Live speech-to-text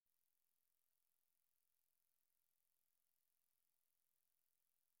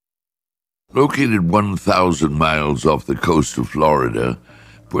Located 1,000 miles off the coast of Florida,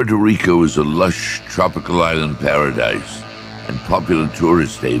 Puerto Rico is a lush tropical island paradise and popular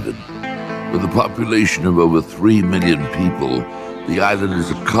tourist haven. With a population of over 3 million people, the island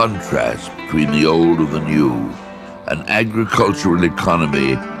is a contrast between the old and the new, an agricultural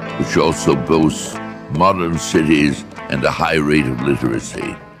economy which also boasts modern cities and a high rate of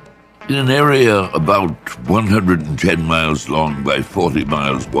literacy. In an area about 110 miles long by 40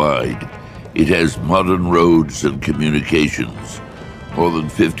 miles wide, it has modern roads and communications, more than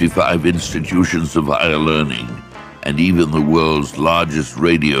 55 institutions of higher learning, and even the world's largest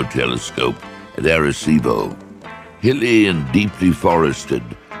radio telescope at Arecibo. Hilly and deeply forested,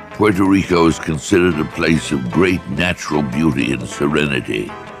 Puerto Rico is considered a place of great natural beauty and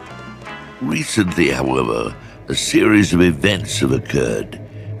serenity. Recently, however, a series of events have occurred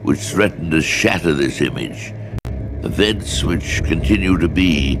which threaten to shatter this image. Events which continue to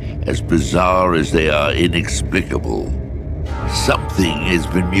be as bizarre as they are inexplicable. Something has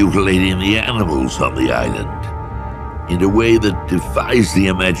been mutilating the animals on the island in a way that defies the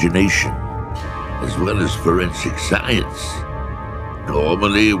imagination, as well as forensic science.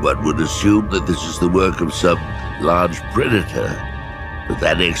 Normally, one would assume that this is the work of some large predator, but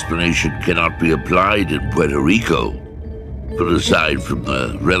that explanation cannot be applied in Puerto Rico. For aside from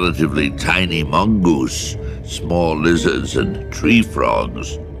the relatively tiny mongoose, small lizards, and tree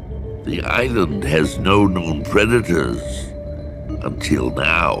frogs, the island has no known predators. Until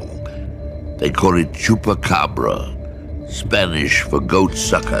now. They call it Chupacabra, Spanish for goat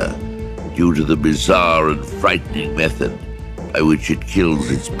sucker, due to the bizarre and frightening method by which it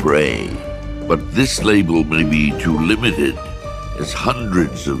kills its prey. But this label may be too limited, as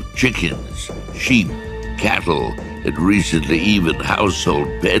hundreds of chickens, sheep, cattle, and recently even household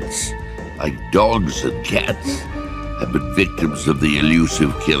pets, like dogs and cats, have been victims of the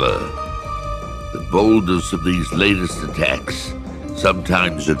elusive killer. The boldness of these latest attacks,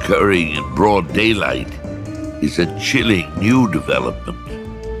 sometimes occurring in broad daylight, is a chilling new development.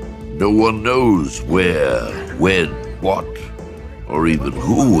 No one knows where, when, what, or even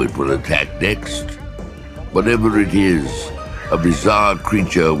who it will attack next. Whatever it is, a bizarre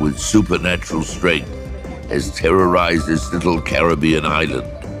creature with supernatural strength has terrorized this little Caribbean island,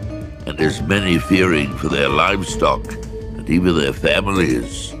 and there's many fearing for their livestock and even their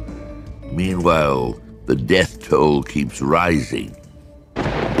families. Meanwhile, the death toll keeps rising.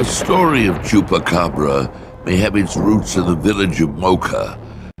 The story of Chupacabra may have its roots in the village of Mocha,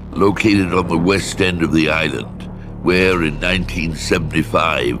 located on the west end of the island, where in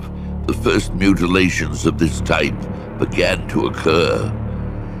 1975, the first mutilations of this type began to occur.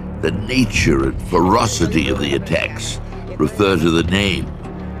 The nature and ferocity of the attacks refer to the name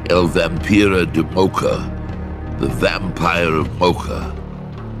El Vampiro de Mocha, the vampire of Mocha.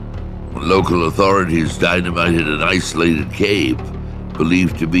 When local authorities dynamited an isolated cave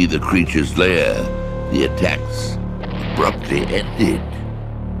believed to be the creature's lair, the attacks abruptly ended.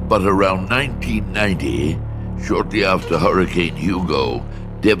 But around 1990, shortly after Hurricane Hugo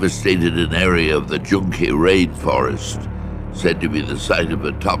devastated an area of the Junque rainforest, said to be the site of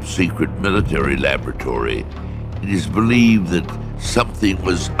a top-secret military laboratory, it is believed that something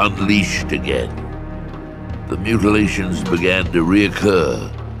was unleashed again. The mutilations began to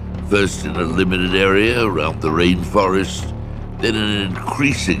reoccur, first in a limited area around the rainforest, then in an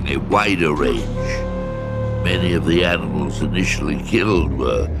increasingly wider range. Many of the animals initially killed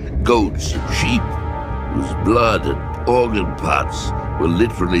were goats and sheep, whose blood and organ parts were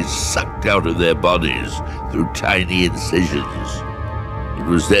literally sucked out of their bodies through tiny incisions. It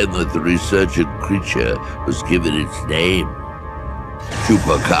was then that the resurgent creature was given its name,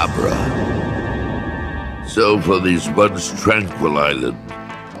 Chupacabra. So for this once tranquil island,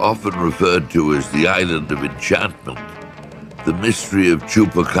 often referred to as the Island of Enchantment, the mystery of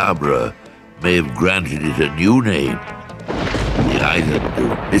Chupacabra may have granted it a new name, the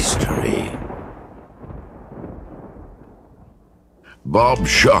Island of Mystery. Bob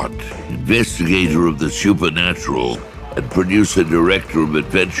Schott, investigator of the supernatural and producer-director of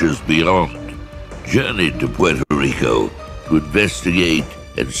Adventures Beyond, journeyed to Puerto Rico to investigate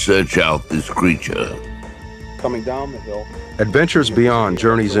and search out this creature. Coming down the hill. Adventures Beyond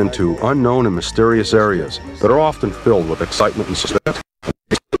journeys into unknown and mysterious areas that are often filled with excitement and suspense.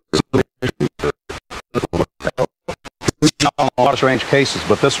 We've done a lot of strange cases,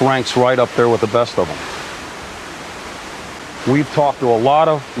 but this ranks right up there with the best of them. We've talked to a lot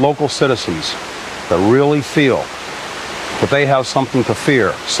of local citizens that really feel that they have something to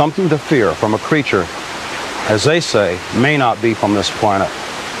fear from a creature, as they say, may not be from this planet.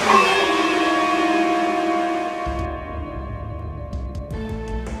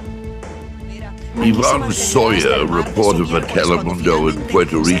 Yvonne Sawyer, reporter for Telemundo in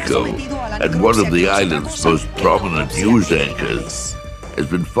Puerto Rico and one of the island's most prominent news anchors, has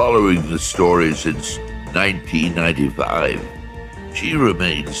been following the story since 1995. She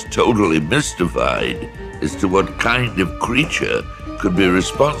remains totally mystified as to what kind of creature could be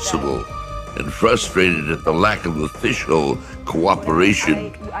responsible and frustrated at the lack of official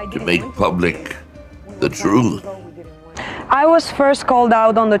cooperation to make public the truth. I was first called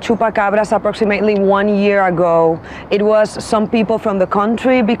out on the Chupacabras approximately 1 year ago. It was some people from the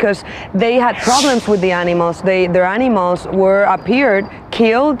country because they had problems with the animals. Their animals were appeared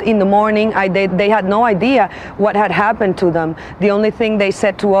killed in the morning. They had no idea what had happened to them. The only thing they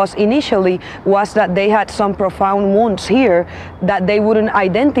said to us initially was that they had some profound wounds here that they wouldn't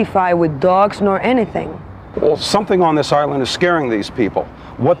identify with dogs nor anything. Well, something on this island is scaring these people.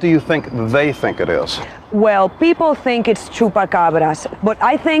 What do you think they think it is? Well, people think it's chupacabras, but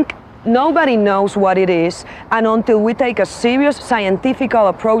I think nobody knows what it is, and until we take a serious scientific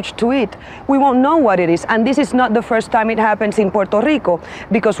approach to it, we won't know what it is. And this is not the first time it happens in Puerto Rico,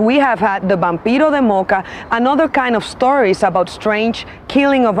 because we have had the Vampiro de Moca and other kind of stories about strange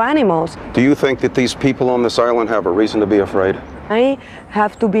killing of animals. Do you think that these people on this island have a reason to be afraid? I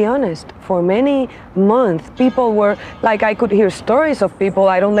have to be honest, for many months, people were, like I could hear stories of people,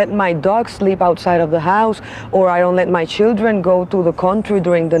 I don't let my dog sleep outside of the house, or I don't let my children go to the country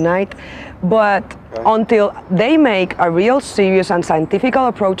during the night. But until they make a real serious and scientific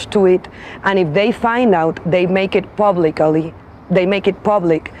approach to it, and if they find out, they make it publicly. They make it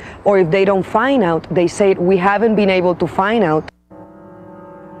public. Or if they don't find out, they say we haven't been able to find out.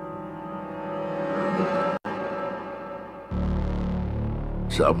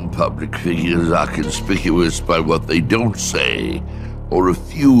 Some public figures are conspicuous by what they don't say or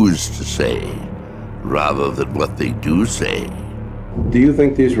refuse to say, rather than what they do say. Do you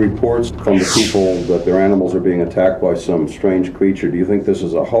think these reports from the people that their animals are being attacked by some strange creature, do you think this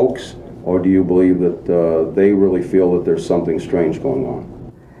is a hoax, or do you believe that they really feel that there's something strange going on?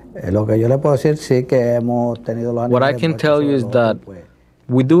 What I can tell you is that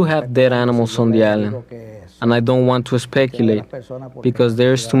we do have dead animals on the island, and I don't want to speculate because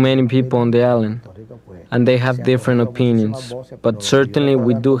there's too many people on the island and they have different opinions, but certainly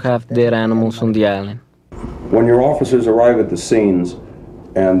we do have dead animals on the island. When your officers arrive at the scenes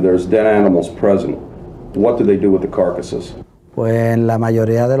and there's dead animals present, what do they do with the carcasses? Well,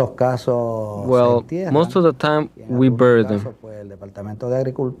 most of the time we bury them.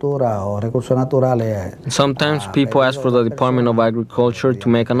 Sometimes people ask for the Department of Agriculture to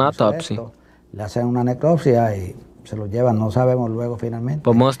make an autopsy. But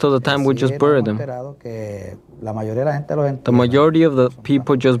most of the time we just bury them. The majority of the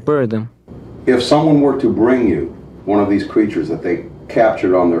people just bury them. If someone were to bring you one of these creatures that they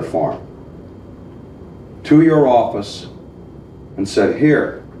captured on their farm to your office and said,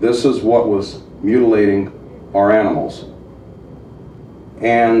 here, this is what was mutilating our animals,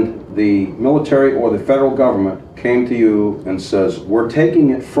 and the military or the federal government came to you and says, we're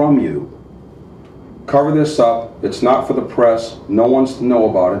taking it from you, cover this up, it's not for the press, no one's to know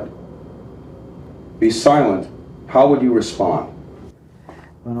about it, be silent, how would you respond?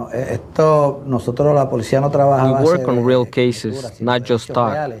 We work on real cases, not just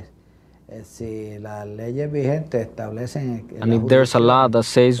talk. And if there's a law that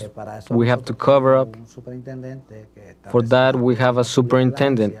says we have to cover up, for that we have a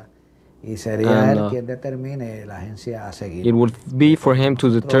superintendent. And it would be for him to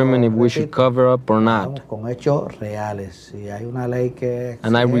determine if we should cover up or not.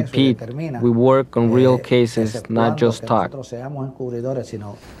 And I repeat, we work on real cases, not just talk. And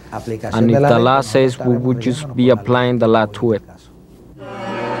if the law says, we would just be applying the law to it.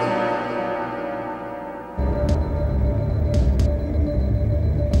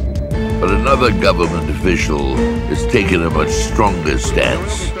 But another government official has taken a much stronger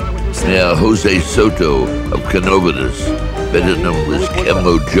stance. Mayor Jose Soto of Canovitas, better known as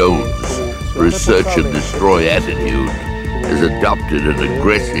Kemo Jones, for his search and destroy attitude, has adopted an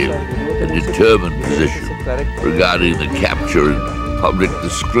aggressive and determined position regarding the capture and public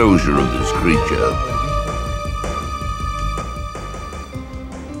disclosure of this creature.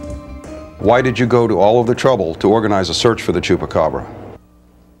 Why did you go to all of the trouble to organize a search for the Chupacabra?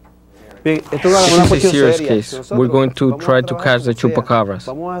 This is a serious case. We're going to try to catch the Chupacabras,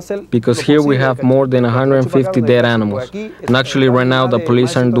 because here we have more than 150 dead animals, and actually right now the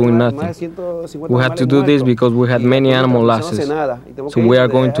police aren't doing nothing. We had to do this because we had many animal losses, so we are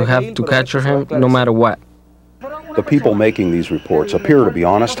going to have to capture him no matter what. The people making these reports appear to be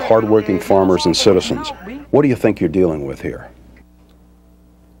honest, hardworking farmers and citizens. What do you think you're dealing with here?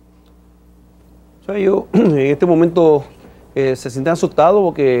 Ellos en este momento se sienten asustados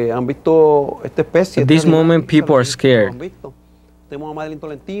porque han visto esta especie. At this moment, people are scared. Tenemos a Madeline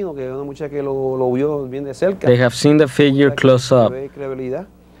Tolentino, que es una muchacha que lo vio bien de cerca. They have seen the figure close up.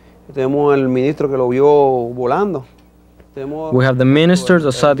 Tenemos al ministro que lo vio volando. We have the minister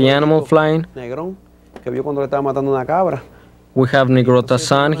that saw the animal flying. Negrón, que vio cuando le estaba matando una cabra. We have Negrota's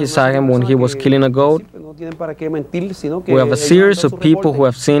son, he saw him when he was killing a goat. We have a series of people who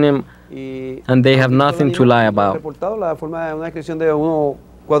have seen him and they have nothing to lie about.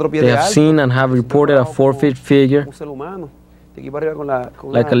 They have seen and have reported a 4-foot figure,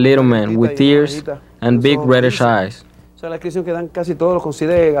 like a little man with ears and big reddish eyes. We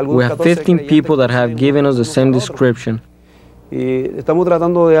have 15 people that have given us the same description. And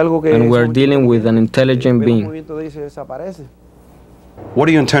we're dealing with an intelligent being. What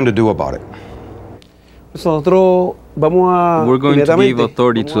do you intend to do about it? We're going to give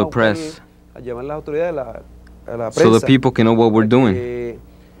authority to the press so the people can know what we're doing.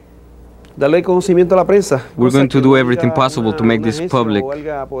 We're going to do everything possible to make this public. We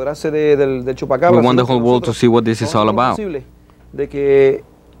want the whole world to see what this is all about. And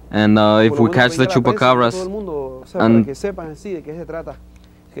if we catch the chupacabras and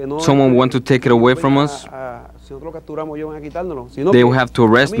someone wants to take it away from us, they will have to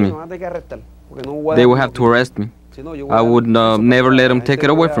arrest me. They will have to arrest me. I would never let them take it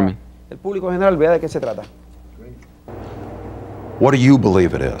away from me. What do you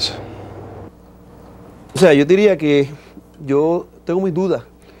believe it is? O sea, yo diría que yo tengo mis dudas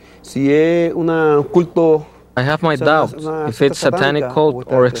si es un culto. I have my doubts if it's satanic cult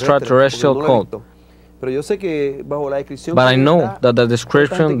or extraterrestrial cult. But I know that the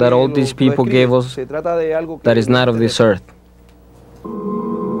description that all these people gave us, that is not of this earth.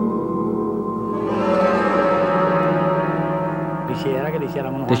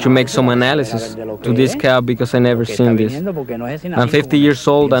 They should make some analysis to this cow because I never seen this. I'm 50 years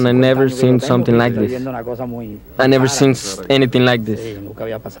old and I never seen something like this. I never seen anything like this.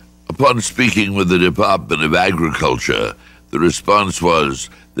 Upon speaking with the Department of Agriculture, the response was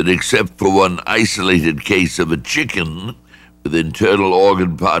that except for one isolated case of a chicken with internal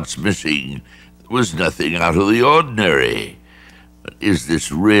organ parts missing, there was nothing out of the ordinary. But is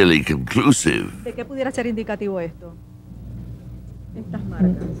this really conclusive? ¿De qué pudiera ser indicativo esto?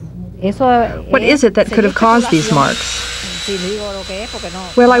 What is it that could have caused these marks?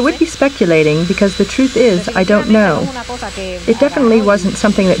 Well, I would be speculating because the truth is, I don't know. It definitely wasn't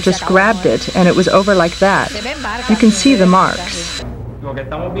something that just grabbed it and it was over like that. You can see the marks.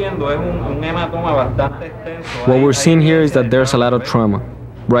 What we're seeing here is that there's a lot of trauma,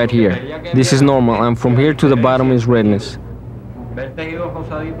 right here. This is normal, and from here to the bottom is redness.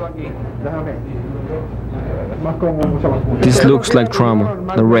 This looks like trauma,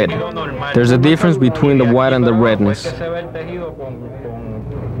 the red. There's a difference between the white and the redness. He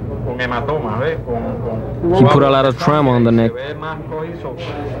put a lot of trauma on the neck.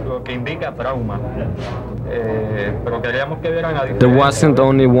 There wasn't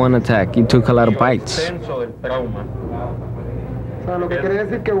only one attack, it took a lot of bites.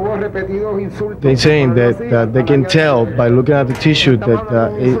 They're saying that they can tell by looking at the tissue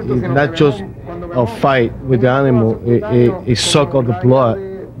that it's not just a fight with the animal, it suck all the blood.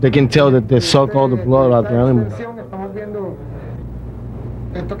 They can tell that they suck all the blood out of the animal.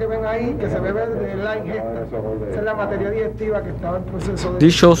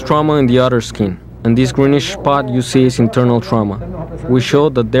 This shows trauma in the udder skin, and this greenish spot you see is internal trauma. We show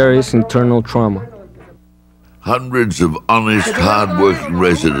that there is internal trauma. Hundreds of honest, hard-working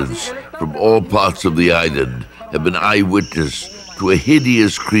residents from all parts of the island have been eyewitness to a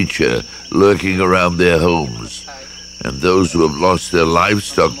hideous creature lurking around their homes, and those who have lost their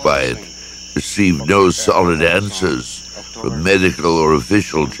livestock by it receive no solid answers from medical or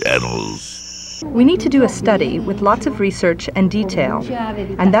official channels. We need to do a study with lots of research and detail,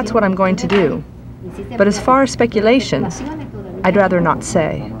 and that's what I'm going to do. But as far as speculation, I'd rather not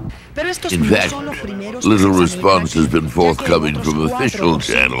say. In fact, little response has been forthcoming from official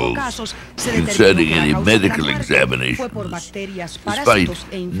channels concerning any medical examinations, despite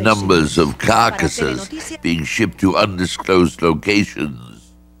numbers of carcasses being shipped to undisclosed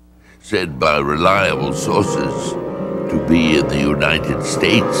locations, said by reliable sources to be in the United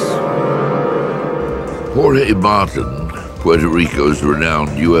States. Jorge Martin, Puerto Rico's renowned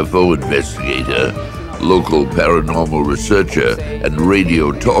UFO investigator, local paranormal researcher and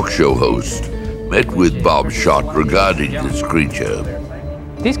radio talk show host, met with Bob Schott regarding this creature.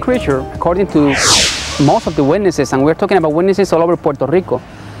 This creature, according to most of the witnesses, and we're talking about witnesses all over Puerto Rico,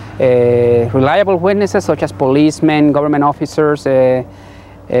 reliable witnesses such as policemen, government officers,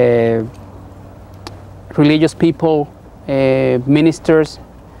 religious people, ministers.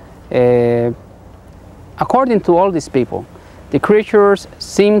 According to all these people, the creatures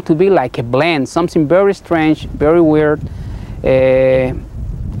seem to be like a blend, something very strange, very weird,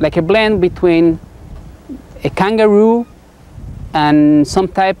 like a blend between a kangaroo and some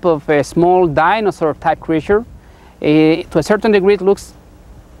type of a small dinosaur type creature. To a certain degree it looks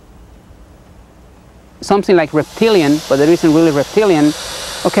something like reptilian, but it isn't really reptilian.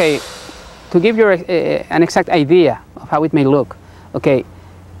 Okay, to give you an exact idea of how it may look, okay,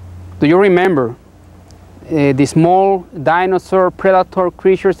 do you remember the small dinosaur predator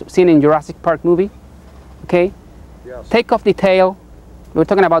creatures seen in Jurassic Park movie? Okay, yes. Take off the tail. We're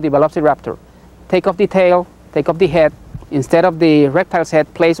talking about the velociraptor. Take off the tail, take off the head. Instead of the reptile's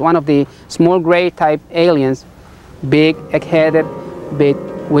head, place one of the small gray type aliens, big, egg-headed, big,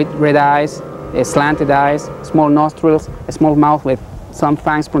 with red eyes, slanted eyes, small nostrils, a small mouth with some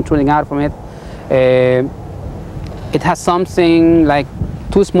fangs protruding out from it. It has something like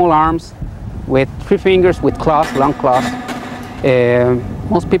 2 small arms with 3 fingers with claws, long claws.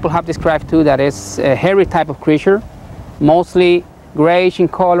 Most people have described too that it's a hairy type of creature, mostly grayish in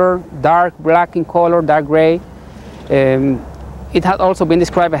color, dark black in color, dark gray. It has also been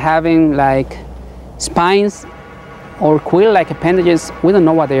described as having like spines or quill-like appendages, we don't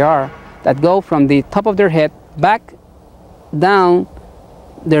know what they are, that go from the top of their head back down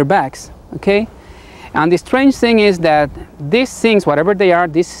their backs, okay? And the strange thing is that these things, whatever they are,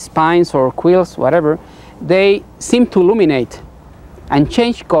 these spines or quills, whatever, they seem to illuminate and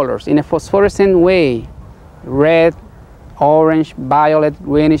change colors in a phosphorescent way. Red, orange, violet,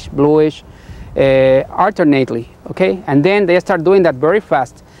 greenish, bluish, alternately, okay? And then they start doing that very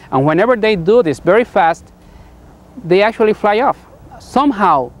fast. And whenever they do this very fast, they actually fly off.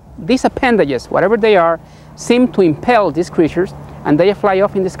 Somehow, these appendages, whatever they are, seem to impel these creatures and they fly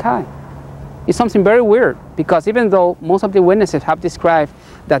off in the sky. It's something very weird, because even though most of the witnesses have described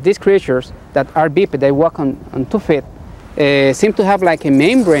that these creatures that are biped, they walk on 2 feet, seem to have like a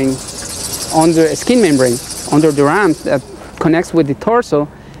membrane, a skin membrane under their arms that connects with the torso.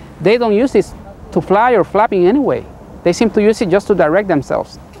 They don't use this to fly or flap in any way. They seem to use it just to direct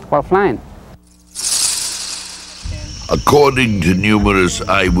themselves while flying. According to numerous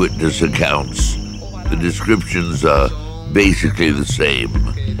eyewitness accounts, the descriptions are basically the same.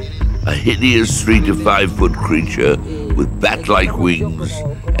 A hideous 3 to 5 foot creature with bat-like wings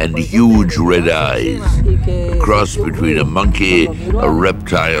and huge red eyes. A cross between a monkey, a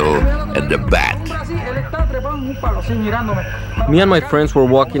reptile, and a bat. Me and my friends were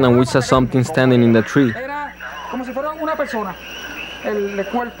walking and we saw something standing in the tree.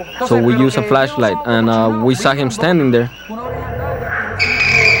 So we used a flashlight and we saw him standing there.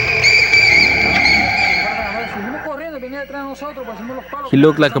 He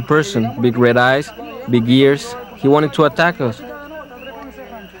looked like a person, big red eyes, big ears. He wanted to attack us.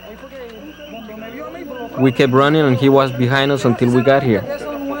 We kept running and he was behind us until we got here.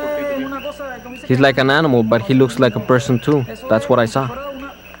 He's like an animal, but he looks like a person too. That's what I saw.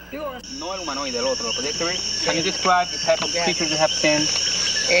 Can you describe the type of creatures you have seen?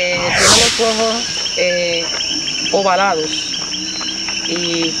 Tiene los ojos ovalados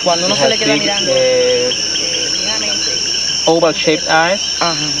y cuando uno se le queda mirando oval-shaped eyes,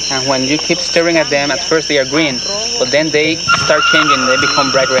 and when you keep staring at them, at first they are green, but then they start changing, they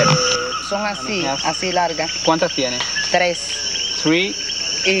become bright red. Son así, así largas. ¿Cuántas tiene? 3. 3.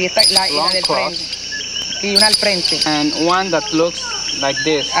 Y esta la del frente. Y una al frente. And one that looks like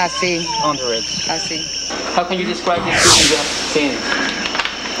this. Así. Under it. Así. How can you describe these creatures you have seen?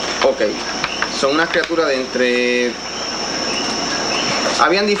 Ok, son unas criaturas de entre...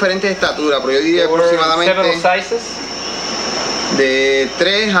 Habían diferentes estaturas, pero yo diría aproximadamente de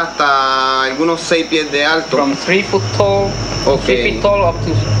 3 hasta algunos 6 pies de alto. From 3 foot tall, 3 feet tall up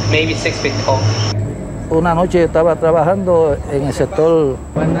to maybe 6 feet tall. Una noche estaba trabajando en el sector.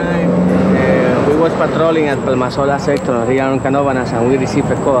 One night, we was patrolling at Palmasola sector, Rio Canovanas, and we received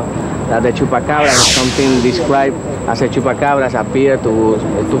a call that the Chupacabra, something described as a Chupacabra, appeared to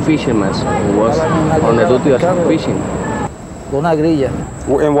 2 fishermen who was on the duty of fishing. Una grilla.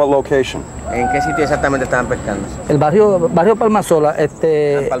 In what location? ¿En qué sitio exactamente estaban pescando? El barrio Palmasola,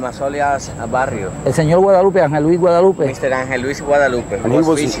 Palmasola barrio. El señor Guadalupe, Ángel Luis Guadalupe. Mr. Ángel Luis Guadalupe.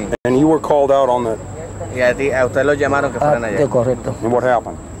 And you were called out on that. Y a usted lo llamaron que fueran allá. Correcto. And what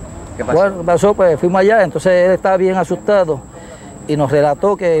happened? ¿Qué pasó? Bueno, pasó, pues fuimos allá, entonces él estaba bien asustado y nos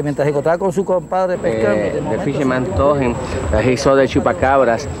relató que mientras encontraba con su compadre pescando, the fisherman told him that he saw the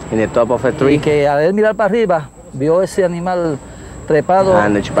chupacabras in the top of a tree. Y que al él mirar para arriba vio ese animal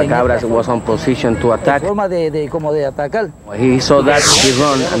and the Chupacabra was on position to attack. He saw that, he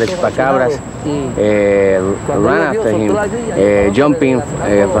ran, and the Chupacabras ran after him, jumping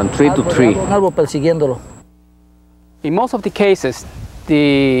from tree to tree. In most of the cases,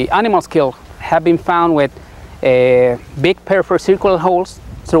 the animals killed have been found with big peripheral circular holes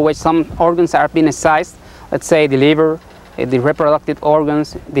through which some organs are being excised, let's say the liver, the reproductive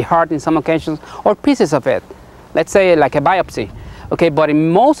organs, the heart in some occasions, or pieces of it, let's say like a biopsy. Okay, but in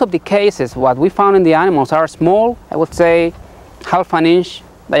most of the cases, what we found in the animals are small, I would say half an inch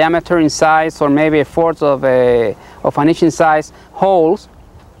diameter in size, or maybe a fourth of an inch in size holes,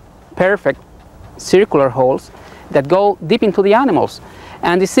 perfect circular holes that go deep into the animals.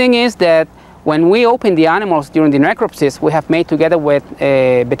 And the thing is that when we open the animals during the necropsies we have made together with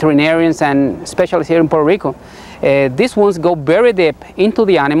veterinarians and specialists here in Puerto Rico, these wounds go very deep into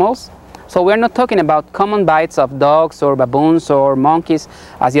the animals. So we're not talking about common bites of dogs or baboons or monkeys,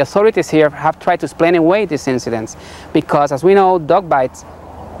 as the authorities here have tried to explain away these incidents. Because as we know, dog bites,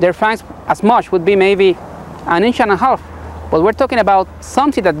 their fangs as much would be maybe 1.5 inches. But we're talking about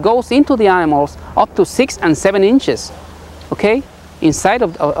something that goes into the animals up to 6 and 7 inches, okay, inside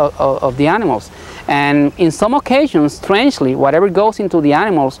of the animals. And in some occasions, strangely, whatever goes into the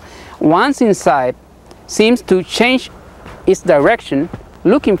animals, once inside, seems to change its direction,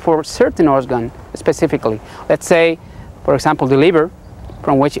 looking for certain organ specifically. Let's say, for example, the liver,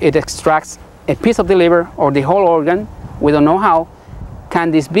 from which it extracts a piece of the liver or the whole organ. We don't know how. Can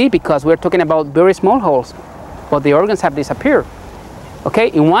this be? Because we're talking about very small holes, but the organs have disappeared. Okay,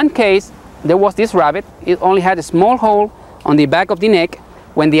 in one case, there was this rabbit. It only had a small hole on the back of the neck.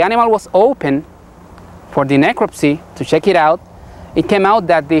 When the animal was open for the necropsy to check it out, it came out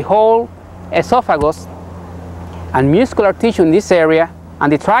that the whole esophagus and muscular tissue in this area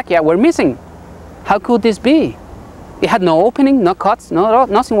and the trachea were missing. How could this be? It had no opening, no cuts,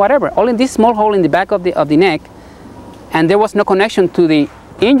 nothing whatever. Only this small hole in the back of the neck, and there was no connection to the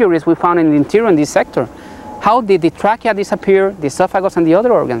injuries we found in the interior in this sector. How did the trachea disappear, the esophagus and the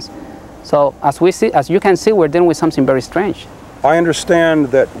other organs? So as you can see, we're dealing with something very strange. I understand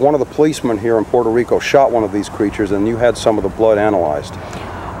that one of the policemen here in Puerto Rico shot one of these creatures and you had some of the blood analyzed.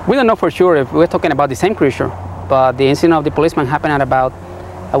 We don't know for sure if we're talking about the same creature, but the incident of the policeman happened at about,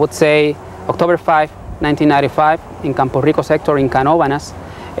 I would say, October 5, 1995 in Campo Rico sector in Canóvanas.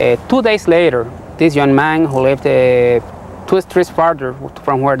 2 days later, this young man who lived 2 streets farther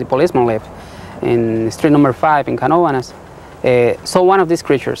from where the policeman lived, in street number 5 in Canóvanas, saw one of these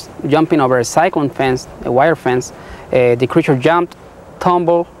creatures jumping over a cyclone fence, a wire fence. The creature jumped,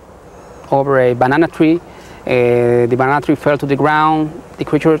 tumbled over a banana tree. The banana tree fell to the ground. The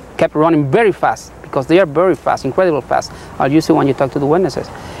creature kept running very fast, because they are very fast, incredibly fast, as you see when you talk to the witnesses,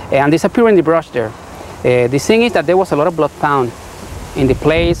 and disappeared in the brush there. The thing is that there was a lot of blood found in the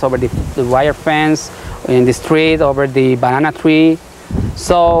place, over the wire fence, in the street, over the banana tree.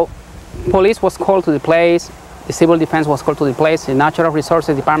 So police was called to the place, the civil defense was called to the place, the natural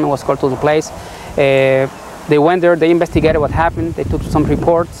resources department was called to the place. They went there, they investigated what happened, they took some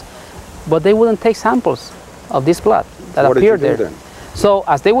reports, but they wouldn't take samples of this blood that appeared there. Then? So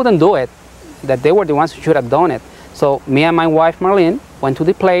as they wouldn't do it, that they were the ones who should have done it. So me and my wife Marlene went to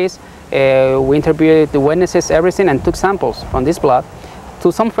the place, we interviewed the witnesses, everything, and took samples from this blood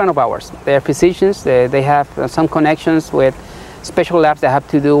to some friend of ours. They are physicians, they have some connections with special labs that have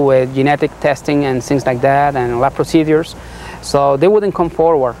to do with genetic testing and things like that, and lab procedures. So they wouldn't come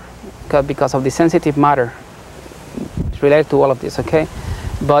forward because of the sensitive matter related to all of this, okay?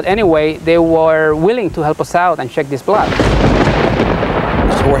 But anyway, they were willing to help us out and check this blood.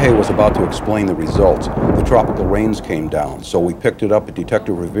 As Jorge was about to explain the results, the tropical rains came down, so we picked it up at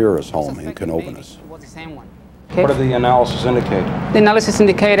Detective Rivera's home in Canóvanas. Okay. What did the analysis indicate? The analysis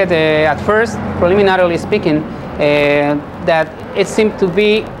indicated, at first, preliminarily speaking, that it seemed to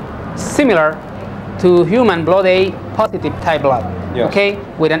be similar to human blood A positive type blood, yes. Okay,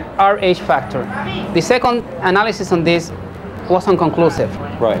 with an Rh factor. The second analysis on this was inconclusive.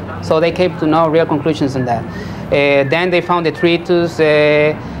 Right. So they came to no real conclusions on that. Then they found detritus,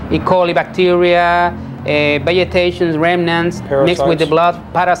 E. coli bacteria, vegetation remnants, parasites, mixed with the blood,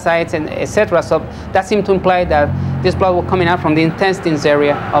 parasites, and etc. So that seemed to imply that this blood was coming out from the intestines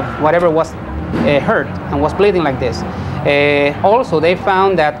area of whatever was hurt and was bleeding like this. Also, they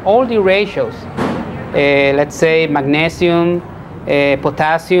found that all the ratios, let's say magnesium,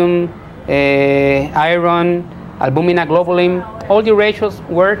 potassium, iron, albumina globulin, all the ratios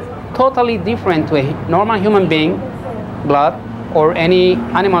were totally different to a normal human being blood or any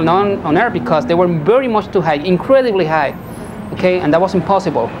animal known on Earth, because they were very much too high, incredibly high, okay, and that was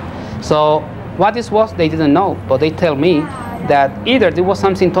impossible. So what this was, they didn't know, but they tell me that either there was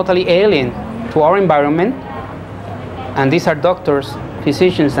something totally alien to our environment, and these are doctors,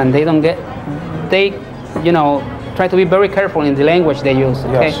 physicians, and they you know, try to be very careful in the language they use,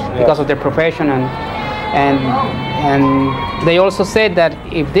 okay? Because of their profession, and they also said that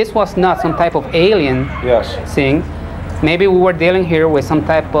if this was not some type of alien thing, maybe we were dealing here with some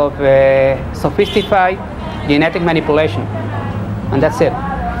type of sophisticated genetic manipulation, and that's it.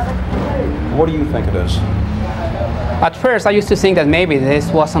 What do you think it is? At first, I used to think that maybe this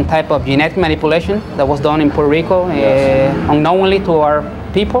was some type of genetic manipulation that was done in Puerto Rico, unknowingly to our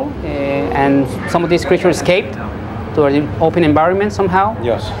people, and some of these creatures escaped to an open environment somehow.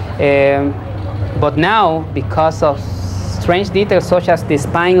 Yes. But now, because of strange details such as the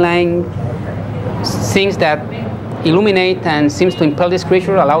spine line, things that illuminate and seems to impel this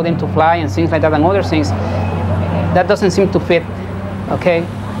creature, allow them to fly and things like that, and other things, that doesn't seem to fit, okay,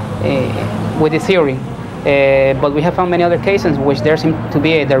 with the theory. But we have found many other cases in which there seems to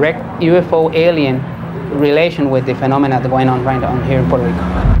be a direct UFO alien relation with the phenomena that's going on right on here in Puerto Rico.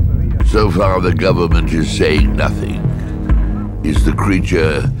 So far, the government is saying nothing. Is the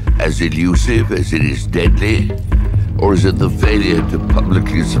creature as elusive as it is deadly? Or is it the failure to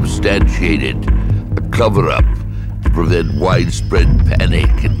publicly substantiate it, a cover-up to prevent widespread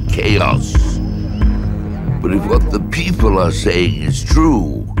panic and chaos? But if what the people are saying is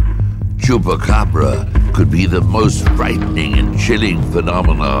true, Chupacabra could be the most frightening and chilling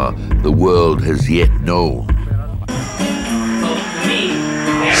phenomena the world has yet known.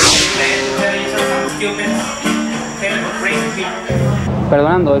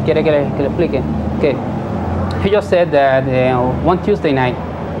 Fernando, él quiere que le explique. Okay. He just said that one Tuesday night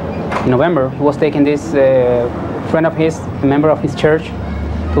in November, he was taking this friend of his, a member of his church,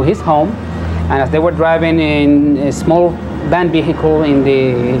 to his home, and as they were driving in a small van vehicle in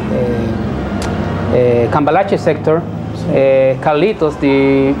the Cambalache sector, Carlitos,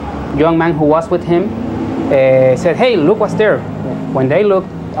 the young man who was with him, said, "Hey, look what's there." When they looked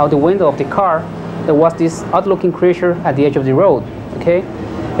out the window of the car, there was this odd-looking creature at the edge of the road. Okay,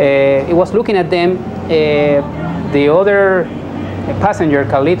 it was looking at them. The other passenger,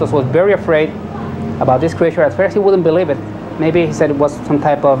 Carlitos, was very afraid about this creature. At first, he wouldn't believe it. Maybe he said it was some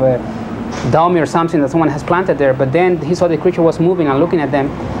type of dummy or something that someone has planted there. But then he saw the creature was moving and looking at them.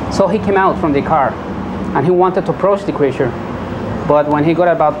 So he came out from the car, and he wanted to approach the creature. But when he got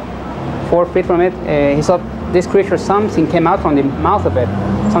about 4 feet from it, he saw this creature, something came out from the mouth of it,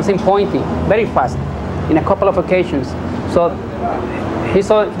 something pointy, very fast, in a couple of occasions. So he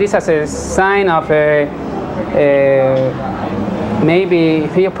saw this as a sign of maybe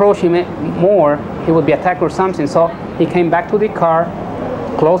if he approached him more, he would be attacked or something. So he came back to the car,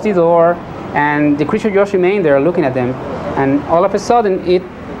 closed the door, and the creature just remained there looking at them. And all of a sudden,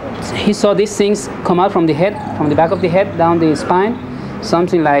 he saw these things come out from the head, from the back of the head, down the spine,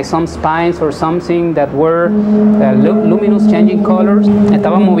 something like some spines or something that were luminous, changing colors.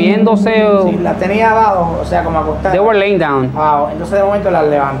 Estaban moviéndose. Sí, la tenía abajo, o sea, como acostada. They were laying down. Wow. Entonces de momento las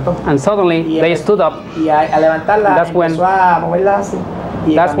levantó. And suddenly they stood up. Y al levantarla, empezó a moverlas así.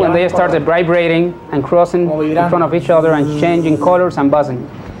 That's when they started vibrating and crossing in front of each other and changing colors and buzzing.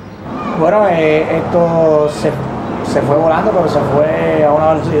 Bueno, esto se fue volando, pero se fue a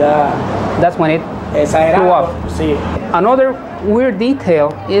una velocidad. That's when it flew up. Sí. Another weird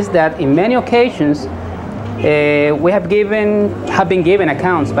detail is that in many occasions we have been given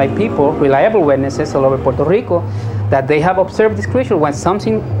accounts by people, reliable witnesses all over Puerto Rico, that they have observed this creature when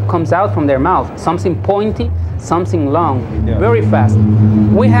something comes out from their mouth, something pointy, something long, very fast.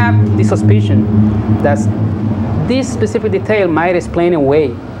 We have the suspicion that this specific detail might explain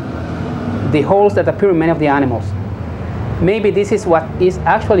away the holes that appear in many of the animals. Maybe this is what is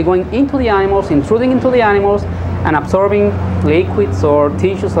actually going into the animals, intruding into the animals, and absorbing liquids or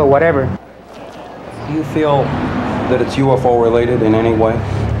tissues or whatever. Do you feel that it's UFO related in any way?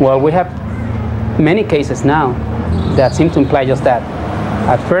 Well, we have many cases now that seem to imply just that.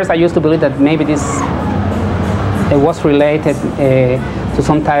 At first, I used to believe that maybe it was related to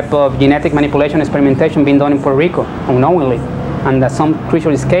some type of genetic manipulation experimentation being done in Puerto Rico unknowingly, and that some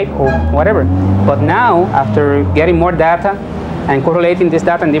creature escaped or whatever. But now, after getting more data and correlating this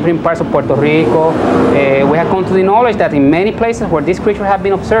data in different parts of Puerto Rico, we have come to the knowledge that in many places where these creatures have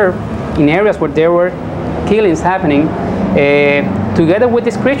been observed, in areas where there were killings happening, together with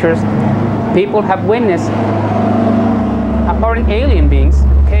these creatures, people have witnessed apparent alien beings,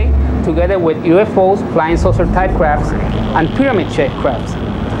 okay, together with UFOs, flying saucer type crafts, and pyramid-shaped crafts.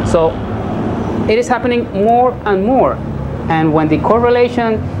 So it is happening more and more. And when the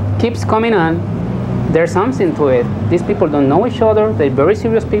correlation keeps coming on, there's something to it. These people don't know each other. They're very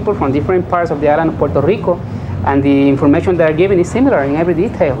serious people from different parts of the island of Puerto Rico. and the information they're giving is similar in every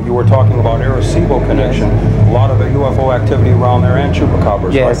detail. You were talking about Arecibo connection. Yes. A lot of the UFO activity around there and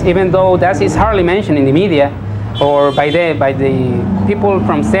Chupacabras, yes, right? Even though that is hardly mentioned in the media or by the people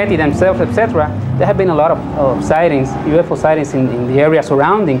from SETI themselves, etc., there have been a lot of sightings, UFO sightings in the area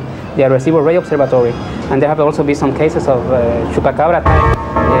surrounding the Arecibo Ray Observatory, and there have also been some cases of Chupacabra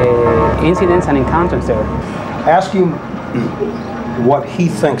type incidents and encounters there. Ask him what he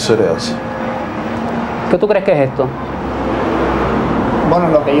thinks it is. ¿Qué tú crees que es esto? Bueno,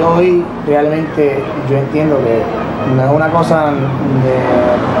 lo que yo oí, realmente yo entiendo que no es una cosa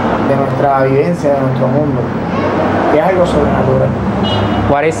de nuestra vivencia, de nuestro mundo, que es algo sobrenatural.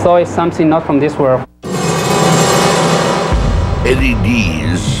 What I saw is something not from this world. Eddie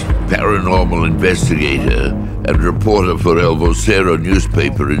Dees, paranormal investigator and reporter for El Vocero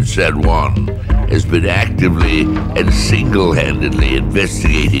newspaper in San Juan, has been actively and single-handedly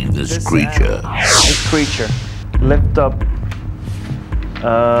investigating this creature. This creature lift up,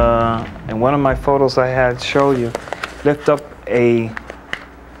 in one of my photos I had showed you, lift up a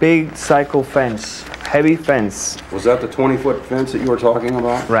big cycle fence, heavy fence. Was that the 20-foot fence that you were talking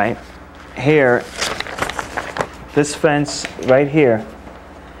about? Right. Here, this fence right here,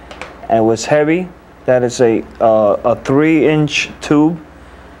 and it was heavy. That is a 3-inch tube.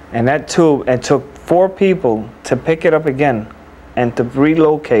 And that tube, it took 4 people to pick it up again and to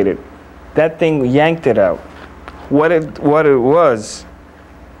relocate it. That thing yanked it out. What it was,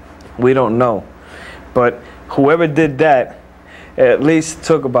 we don't know. But whoever did that, it at least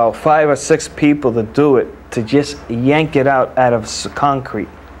took about 5 or 6 people to do it, to just yank it out of concrete.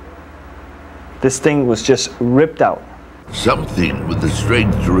 This thing was just ripped out. Something with the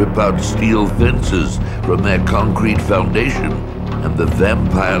strength to rip out steel fences from their concrete foundation, and the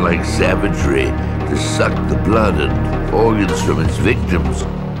vampire-like savagery to suck the blood and organs from its victims,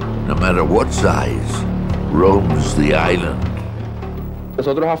 no matter what size, roams the island.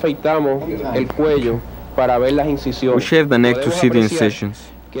 Nosotros afeitamos el cuello para ver las incisiones. We shave the neck to see the incisions,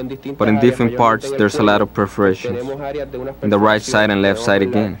 but in different parts there's a lot of perforations, in the right side and left side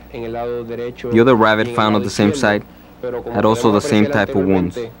again. The other rabbit found on the same side had also the same type of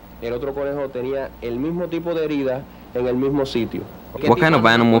wounds. What kind of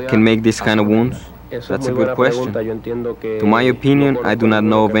animal can make this kind of wounds? That's a good question. To my opinion, I do not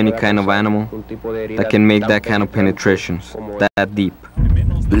know of any kind of animal that can make that kind of penetrations, that deep.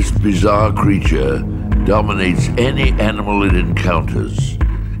 This bizarre creature dominates any animal it encounters.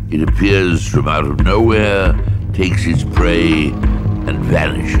 It appears from out of nowhere, takes its prey, and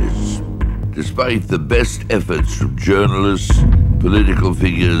vanishes. Despite the best efforts from journalists, political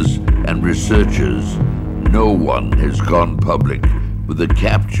figures, and researchers, no one has gone public with the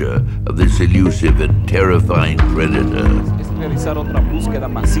capture of this elusive and terrifying predator.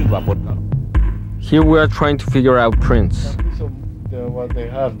 Here we are trying to figure out prints. What they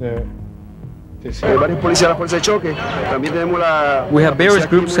have there. We have various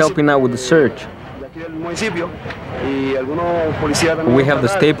groups helping out with the search. We have the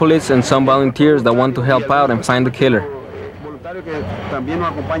state police and some volunteers that want to help out and find the killer.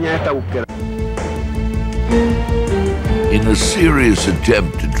 In a serious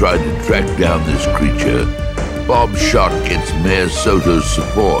attempt to try to track down this creature, Bob Schock gets Mayor Soto's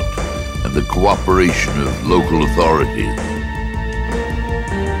support and the cooperation of local authorities.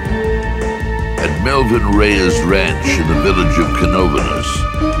 At Melvin Reyes Ranch in the village of Canovanas,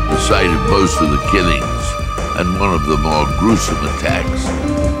 the site of most of the killings and one of the more gruesome attacks,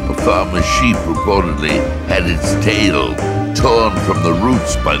 a farmer's sheep reportedly had its tail torn from the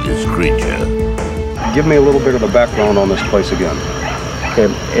roots by this creature. Give me a little bit of the background on this place again. Okay.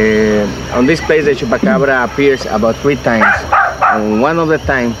 On this place, the Chupacabra appears about 3 times. And one of the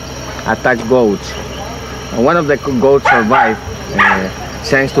time attacked goats. And one of the goats survived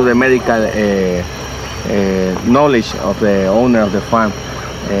thanks to the medical knowledge of the owner of the farm.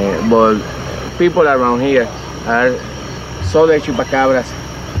 But people around here saw the Chupacabras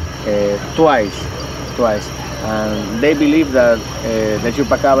twice. And they believe that the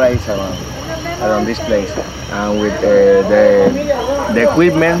Chupacabra is around this place, and with the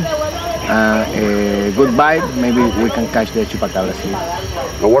equipment, a good bite, maybe we can catch the Chupacabras here.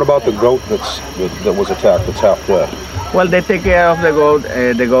 Now what about the goat that was attacked, that's half dead? Well, they take care of the goat.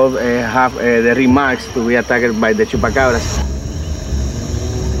 The goat have the remarks to be attacked by the Chupacabras.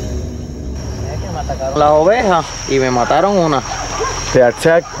 La oveja y me mataron una. They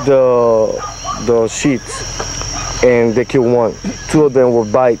attacked the sheep and they killed one. 2 of them were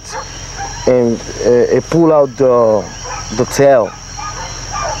bites. And it pulled out the tail.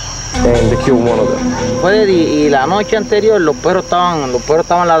 and they killed one of them. Y la noche anterior los perros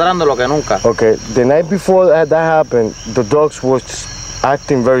estaban ladrando lo que nunca. Okay, the night before that happened, the dogs were just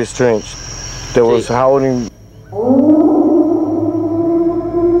acting very strange. They was howling.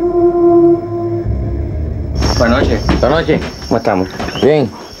 Buenas noches. Buenas noches. ¿Cómo estamos? Bien.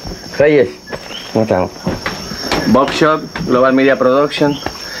 Reyes. ¿Cómo estamos? Box Shop, Global Media Production,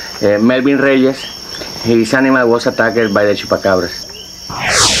 Melvin Reyes. His animal was attacked by the Chupacabras.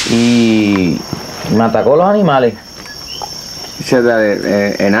 Y me atacó los animales. He said that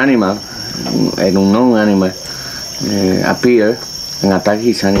an animal, an unknown animal, appeared and attacked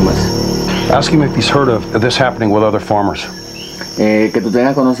his animals. Ask him if he's heard of this happening with other farmers. Que tú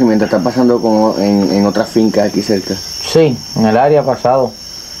tengas conocimiento, está pasando como en otras fincas aquí cerca. Sí, en el área pasado.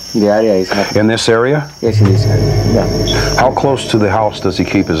 The area is happening. In this area? Yes, in this area. Yeah. How close to the house does he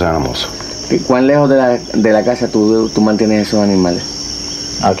keep his animals? ¿Cuán lejos de la casa tú mantienes esos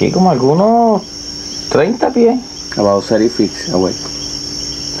animales? Aquí como algunos 30 pies. About 30 feet away.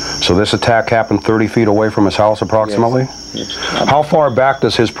 So this attack happened 30 feet away from his house approximately? Yes. How far back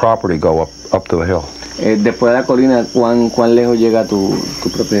does his property go up to the hill? Después de la colina, ¿cuán lejos llega tu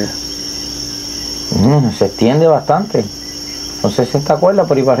propiedad? Se extiende bastante. Con 60 cuerdas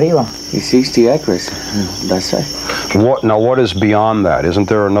por ahí para arriba. It's 60 acres. That's right. What is beyond that? Isn't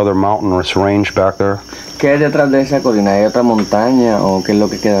there another mountainous range back there? ¿Qué hay detrás de esa colina? ¿Hay otra montaña o qué es lo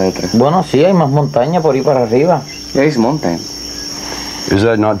que queda detrás? Bueno, sí, hay más montaña por ahí para arriba. There is mountain. Is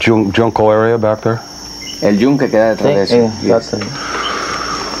that not jungle area back there? El yunque queda detrás de eso. Yes.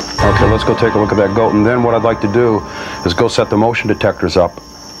 Okay, let's go take a look at that goat. And then what I'd like to do is go set the motion detectors up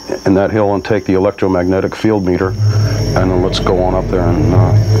in that hill and take the electromagnetic field meter. And then let's go on up there and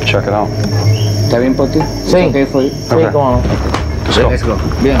check it out. ¿Está bien por ti? Sí. Okay for you? Sí, cómo no. Let's go.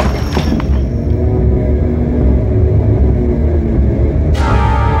 Bien.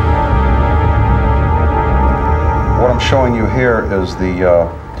 What I'm showing you here is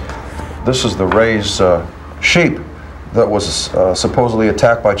this is the raised sheep that was supposedly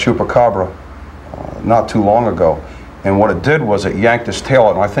attacked by Chupacabra not too long ago. And what it did was it yanked his tail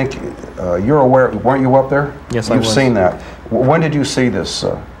out. And I think you're aware, weren't you up there? Yes, I was. You've seen that. When did you see this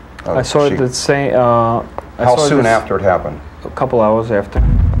I saw sheep? it the same. How soon after it happened? A couple hours after.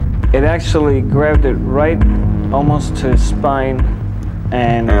 It actually grabbed it right almost to his spine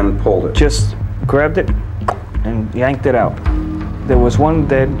and pulled it. Just grabbed it and yanked it out. There was one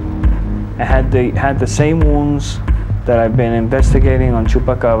dead. It had the same wounds that I've been investigating on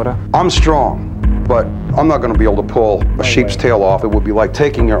Chupacabra. I'm strong, but I'm not going to be able to pull a sheep's tail off. It would be like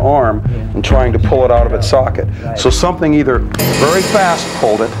taking your arm and trying to pull it out of its socket. So something either very fast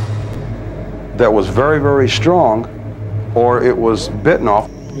pulled it, that was very, very strong, or it was bitten off.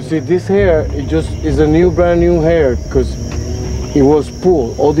 You see, this hair, it just is a brand new hair, because it was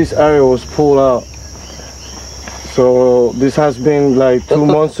pulled. All this area was pulled out. So this has been like 2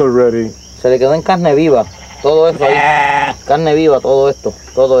 months already. Se le quedó en carne viva. Todo esto ahí. Carne viva, todo esto.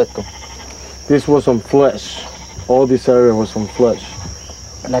 Todo esto. This was on flesh. All this area was on flesh.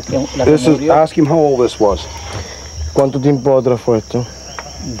 Ask him how old this was. ¿Cuánto tiempo atrás fue esto?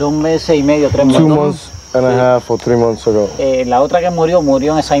 2 meses y medio, 3 meses. 2 months and a half or 3 months ago. La otra que murió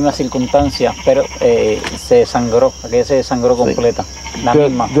en esa misma circunstancia, pero se sangró, aquella se desangró completa, la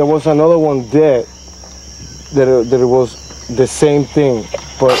misma. There was another one dead that it was the same thing,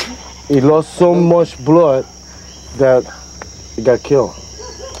 but it lost so much blood that it got killed.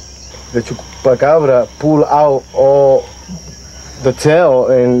 The Chupacabra pulled out all the tail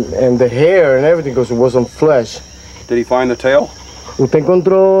and the hair and everything because it was on flesh. Did he find the tail? ¿Usted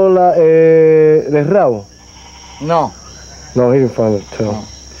encontró el rabo? No. No, he didn't find the tail. No.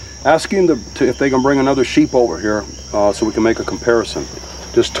 Ask him if they can bring another sheep over here so we can make a comparison.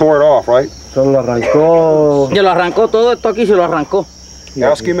 Just tore it off, right? Se lo arrancó. Se lo arrancó todo esto aquí, se lo arrancó.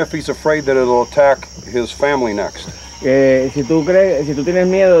 Ask him if he's afraid that it'll attack his family next. Si tú tienes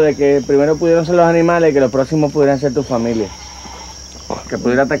miedo de que primero pudieran ser los animales y que los próximos pudieran ser tu familia. Que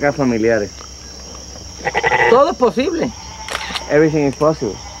pudiera atacar familiares. Todo es posible. Everything is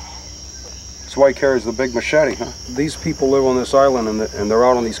possible. That's why he carries the big machete, huh? These people live on this island and they're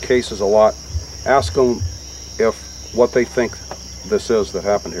out on these cases a lot. Ask them what they think this is that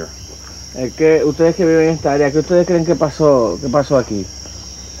happened here. Ustedes que viven en esta área, ¿qué ustedes creen que pasó aquí?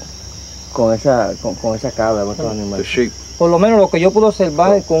 Con esa cabra, con estos animales. Por lo menos lo que yo pude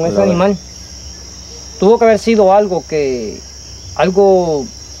observar con ese animal, tuvo que haber sido algo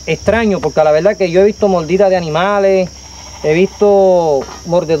extraño, porque a la verdad que yo he visto mordidas de animales, he visto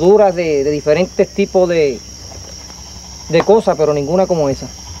mordeduras de diferentes tipos de cosas, pero ninguna como esa.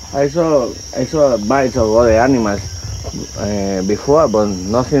 I saw bites of other animals, before, but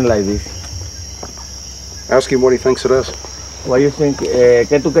nothing like this. Ask him what he thinks it is. What do you think?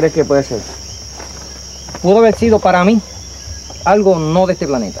 ¿Qué tú crees que puede ser? Pudo haber sido para mí algo no de este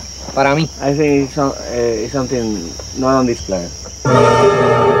planeta. Para mí. I think it's something not on this planet.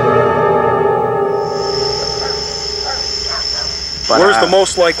 Where's the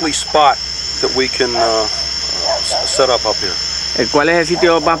most likely spot that we can set up here? ¿Cuál es el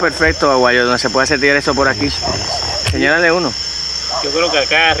sitio más perfecto, Aguayo, donde se puede setear eso por aquí? Señálale uno. Yo creo que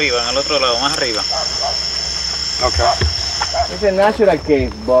acá arriba, en el otro lado, más arriba. Okay. It's a natural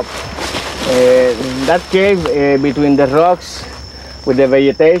cave, Bob. That cave between the rocks with the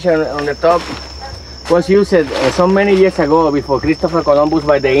vegetation on the top was used so many years ago before Christopher Columbus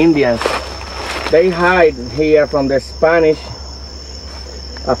by the Indians. They hide here from the Spanish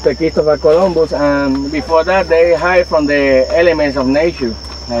after Christopher Columbus, and before that they hide from the elements of nature.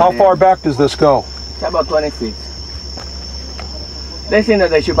 How far back does this go? It's about 20 feet. They think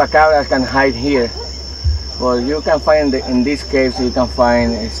that the chupacabras can hide here. Well, you can find in these caves, you can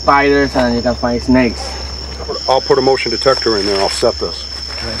find spiders and you can find snakes. I'll put a motion detector in there. I'll set this.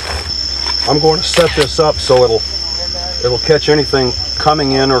 I'm going to set this up so it'll catch anything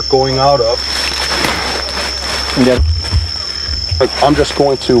coming in or going out of. Yeah. I'm just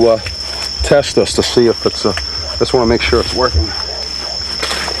going to test this to see if it's just want to make sure it's working.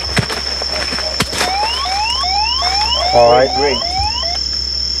 All right. Great.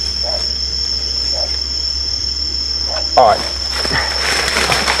 All right.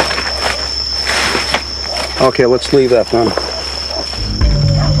 Okay, let's leave that then.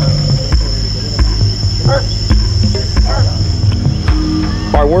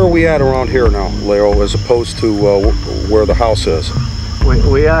 All right, where are we at around here now, Leo, as opposed to where the house is?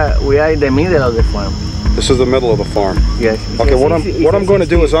 We are in the middle of the farm. This is the middle of the farm? Yes. Okay, what I'm going to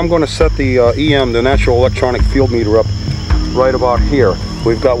do is I'm going to set the EM, the natural electronic field meter, up right about here.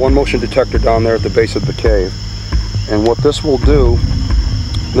 We've got one motion detector down there at the base of the cave. And what this will do,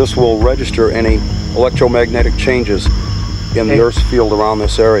 this will register any electromagnetic changes in the Earth's field around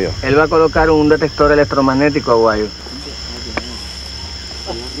this area. Él va a colocar un detector electromagnético, Aguayo.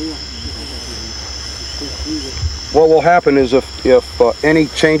 What will happen is if any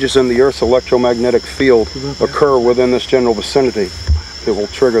changes in the Earth's electromagnetic field occur within this general vicinity, it will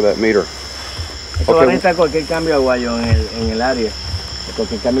trigger that meter. Esto va a registrar cualquier cambio, Aguayo, en el área.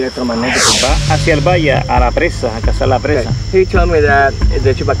 Cualquier cambio electromagnético. Va hacia el valle, a la presa, a cazar la presa. Okay. He told me that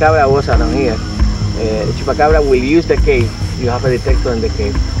the chupacabra was around here. The chupacabra will use the cave. You have a detector in the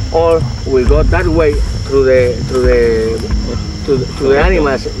cave, or will go that way through the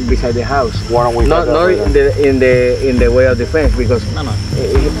animals beside the house. Why don't we not in the way of defense, because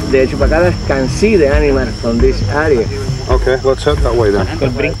the chupacabras can see the animals from this area. Okay, let's head that way then.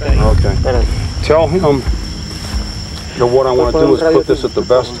 Okay. Tell him that what I want to do is put this at the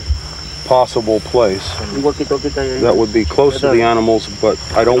best possible place. That would be close to the animals, but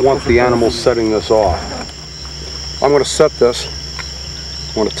I don't want the animals setting this off. I'm going to set this.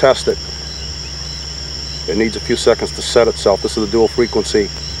 I'm going to test it. It needs a few seconds to set itself. This is the dual frequency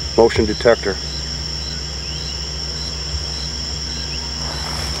motion detector.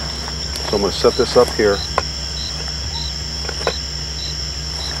 So I'm going to set this up here.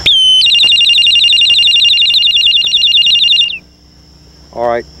 All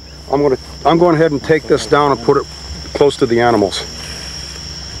right, I'm going ahead and take this down and put it close to the animals.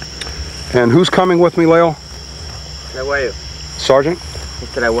 And who's coming with me, Leo? Aguayo. Sergeant?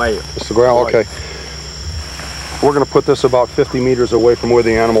 Mr. Aguayo. Mr. Aguayo, okay. We're going to put this about 50 meters away from where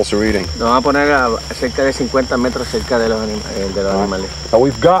the animals are eating. Lo vamos a poner a cerca de 50 metros cerca de los animales. Now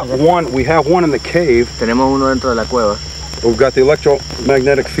we have one in the cave. Tenemos uno dentro de la cueva. We've got the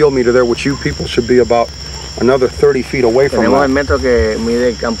electromagnetic field meter there, which you people should be about another 30 feet away from Tenemos that. el metro que mide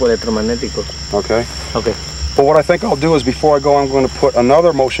el campo electromagnético. Okay. Okay. But what I think I'll do is before I go, I'm going to put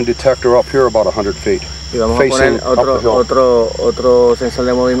another motion detector up here about 100 feet. Y vamos a poner otro sensor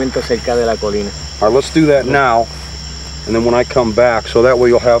de movimiento cerca de la colina. All right, let's do that now. And then when I come back, so that way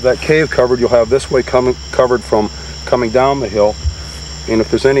you'll have that cave covered, you'll have this way covered from coming down the hill. And if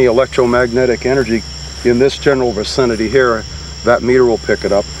there's any electromagnetic energy in this general vicinity here, that meter will pick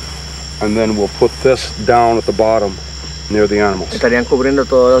it up. And then we'll put this down at the bottom near the animals. Estarían cubriendo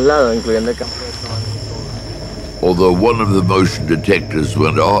todos los lados, incluyendo el campo. Although one of the motion detectors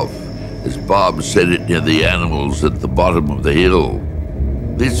went off, as Bob set it near the animals at the bottom of the hill,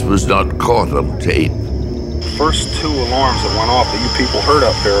 this was not caught on tape. The first two alarms that went off that you people heard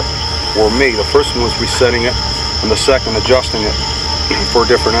up there were me. The first one was resetting it, and the second adjusting it for a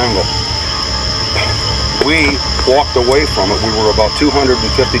different angle. We walked away from it. We were about 250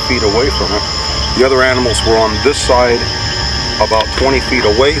 feet away from it, The other animals were on this side, about 20 feet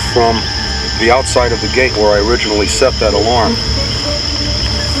away from the outside of the gate where I originally set that alarm.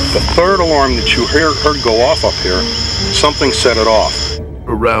 The third alarm that you heard go off up here, something set it off.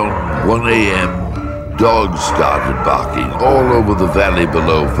 Around 1 a.m., dogs started barking all over the valley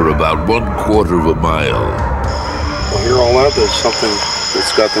below for about 1/4 of a mile. Well, hear all that? There's something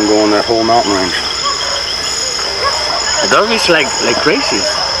that's got them going that whole mountain range. The dog is like crazy.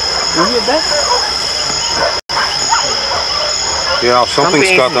 You hear that? Yeah,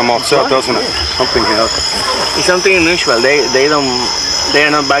 something's got them upset, doesn't it? Something has. It's something unusual. They are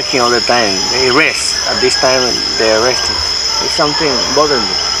not barking all the time. They rest at this time. They are resting. It's something bothering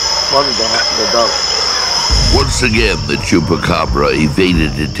the dog. Once again, the Chupacabra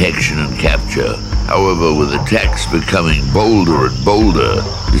evaded detection and capture. However, with attacks becoming bolder and bolder,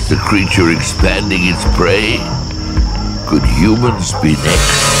 is the creature expanding its prey? Could humans be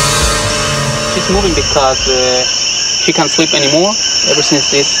next? She's moving because she can't sleep anymore. Ever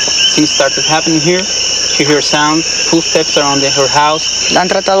since this thing started happening here, she hears sound, footsteps around her house. Han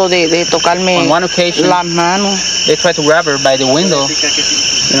tratado de tocarme on one occasion, las manos. They tried to grab her by the window,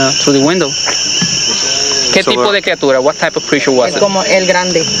 through the window. ¿Qué tipo de criatura? What type of creature was it? Como el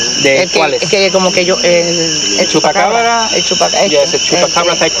grande. ¿De cuáles? Que como que yo el Chupacabra. El chupacabra. Yes, a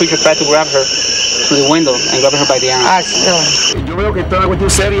chupacabra type creature tried to grab her through the window and grab her by the arm.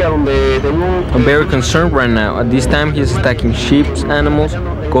 I'm very concerned right now. At this time, he's attacking sheep, animals,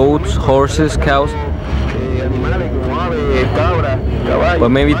 goats, horses, cows. But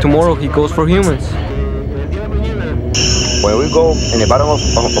maybe tomorrow he goes for humans. When we go in the bottom of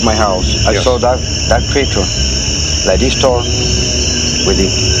my house, I saw that creature, like this tall, with the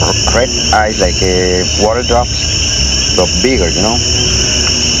red eyes like water drops, but bigger, you know.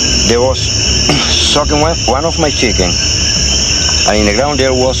 They was sucking one of my chicken, and in the ground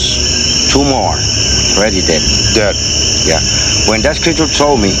there was 2 more, already dead. Dead? Yeah. When that creature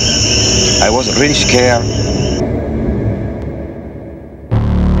told me, I was really scared.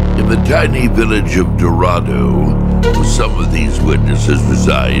 In the tiny village of Dorado, where some of these witnesses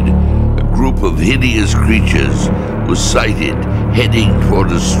reside, a group of hideous creatures was sighted heading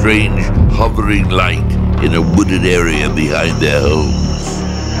toward a strange hovering light in a wooded area behind their homes.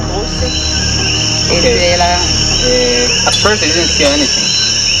 At first they didn't see anything.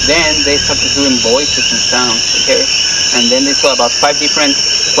 Then they started hearing voices and sounds, okay? And then they saw about 5 different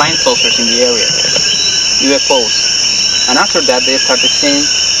flying saucers in the area, UFOs. And after that they started seeing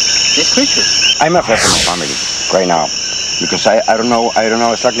these creatures. I'm afraid for my family right now because I don't know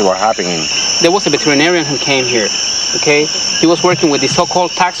exactly what happened. There was a veterinarian who came here, okay? He was working with the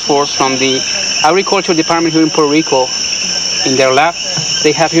so-called task force from the agriculture department here in Puerto Rico in their lab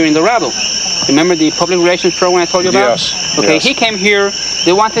they have here in Dorado. Remember the public relations program I told you about? Yes. Okay, yes. He came here,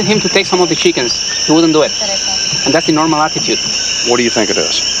 they wanted him to take some of the chickens. He wouldn't do it. And that's the normal attitude. What do you think it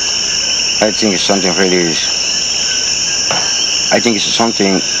is? I think it's something really... I think it's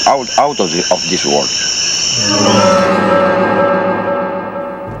something out of this world.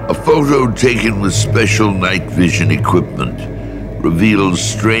 A photo taken with special night vision equipment reveals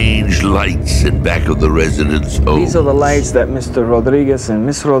strange lights in back of the resident's home. These are the lights that Mr. Rodriguez and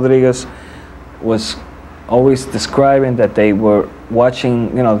Miss Rodriguez was always describing, that they were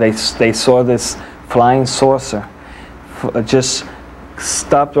watching, they saw this flying saucer. Just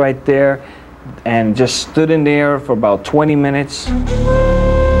stopped right there and just stood in the air for about 20 minutes.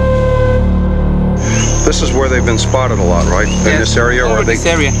 This is where they've been spotted a lot, right? Yes. In this area, or are they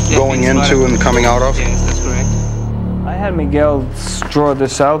going into and coming out of? Yes, that's correct. I had Miguel draw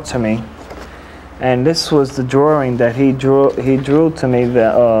this out to me, and this was the drawing that he drew to me.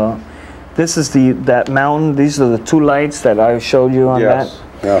 That this is that mountain. These are the 2 lights that I showed you on that.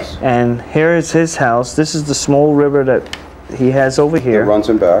 Yes. And here is his house. This is the small river that he has over here. It runs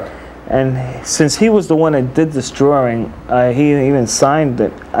him back. And since he was the one that did this drawing, he even signed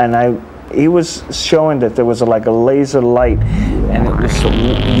it, and he was showing that there was like a laser light, and it was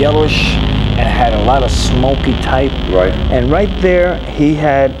yellowish and had a lot of smoky type. Right. And right there, he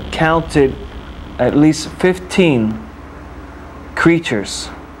had counted at least 15 creatures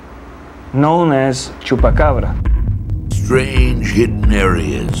known as Chupacabra. Strange hidden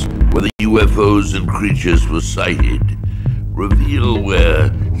areas where the UFOs and creatures were sighted reveal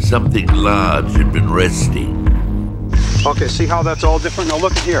where something large had been resting. Okay, see how that's all different? Now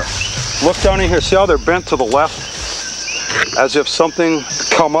look at here. Look down in here. See how they're bent to the left? As if something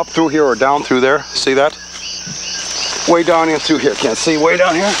come up through here or down through there. See that? Way down in through here. Can't see way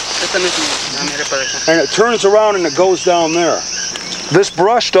down here? And it turns around and it goes down there. This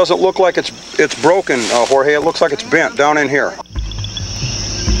brush doesn't look like it's broken, Jorge. It looks like it's bent down in here.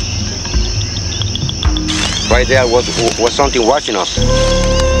 right there was something watching us.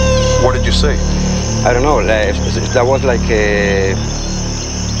 What did you see? I don't know. That was like a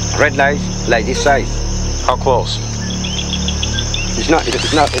red light, like this size. How close? It's not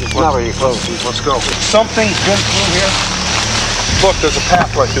really close. Let's go. Something's been through here. Look, there's a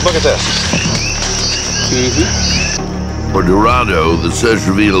path right through. Look at this. For Dorado, the search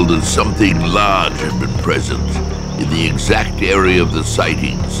revealed that something large had been present in the exact area of the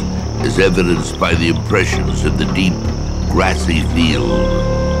sightings, as evidenced by the impressions in the deep, grassy field.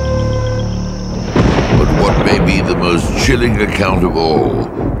 But what may be the most chilling account of all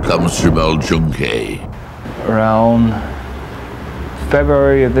comes from El Yunque. Around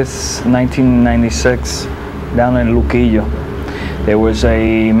February of this 1996, down in Luquillo, there was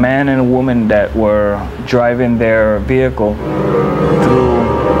a man and a woman that were driving their vehicle through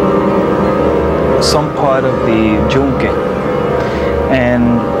some part of the Yunque,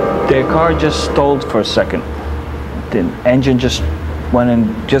 and their car just stalled for a second. The engine just went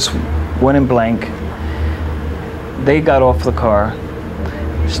in blank. They got off the car,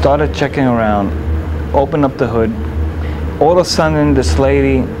 started checking around, opened up the hood. All of a sudden, this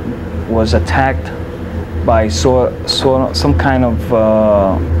lady was attacked by some kind of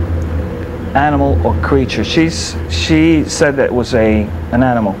animal or creature. She said that it was an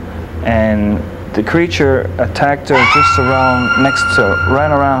animal, and the creature attacked her just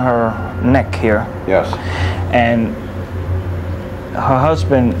right around her neck here. Yes. And her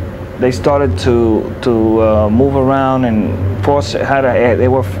husband, they started to move around and they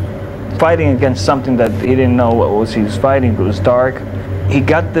were fighting against something that he didn't know what he was fighting. It was dark. He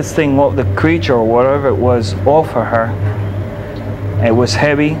got this thing, the creature or whatever it was, off of her. It was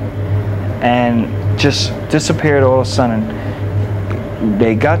heavy and just disappeared all of a sudden.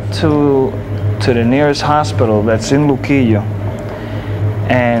 They got to the nearest hospital that's in Luquillo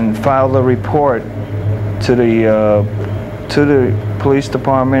and filed a report to the police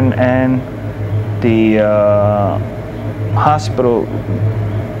department and the hospital.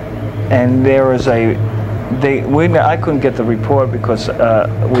 And there was I couldn't get the report because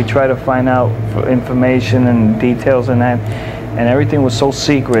we tried to find out information and details and that, and everything was so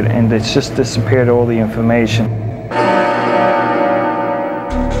secret, and it just disappeared all the information.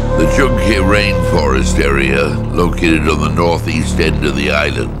 The Yunque rainforest area, located on the northeast end of the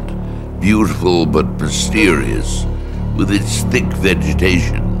island, beautiful but mysterious, with its thick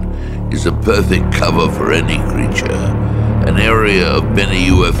vegetation, is a perfect cover for any creature. An area of many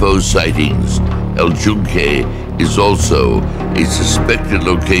UFO sightings, El Yunque is also a suspected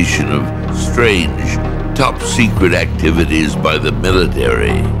location of strange, top-secret activities by the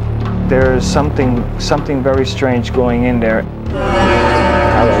military. There is something very strange going in there.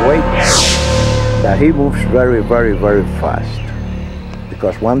 Have a weight that he moves very, very, very fast.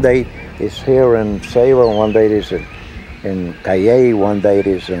 Because one day it's here in Sable, one day it is in Calle, one day it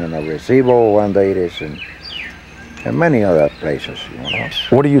is in Arecibo, one day it is in many other places, you know.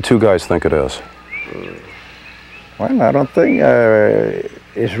 What do you two guys think it is? Well, I don't think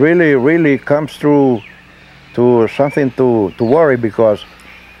it's really comes through to something to worry, because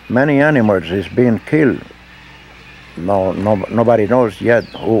many animals is being killed. Nobody knows yet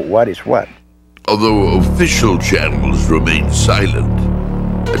what is what. Although official channels remain silent,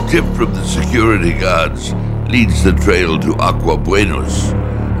 a tip from the security guards leads the trail to Agua Buenos,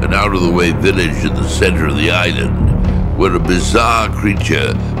 an out-of-the-way village in the center of the island, where a bizarre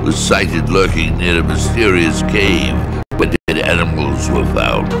creature was sighted lurking near a mysterious cave where dead animals were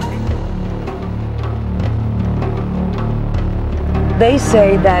found. They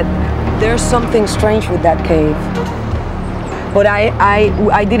say that there's something strange with that cave. But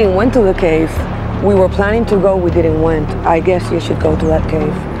I didn't went to the cave. We were planning to go, we didn't went. I guess you should go to that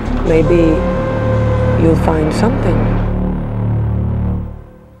cave. Maybe you'll find something.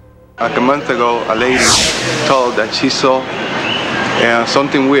 Like a month ago, a lady told that she saw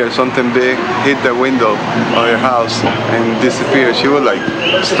something weird, something big hit the window of her house and disappeared. She was like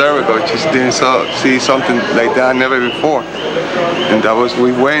hysterical. She didn't see something like that never before. And that was,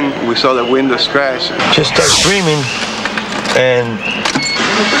 we saw the window scratch. She started screaming, and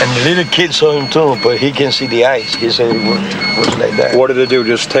the little kid saw him too, but he can't see the eyes. He said it was like that. What did they do,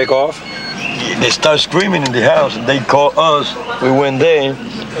 just take off? They started screaming in the house, and they called us. We went there,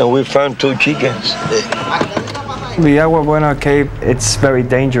 and we found 2 chickens. The Agua Buena cave, it's very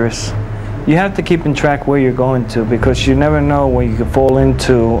dangerous. You have to keep in track where you're going to, because you never know when you could fall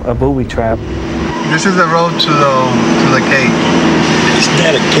into a booby trap. This is the road to the cave. It's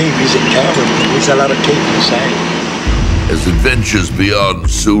not a cave, it's a cavern. There's a lot of cave inside. As Adventures Beyond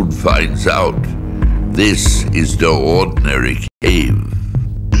soon finds out, this is no ordinary cave.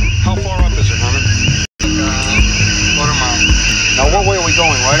 How far up is it, Herman?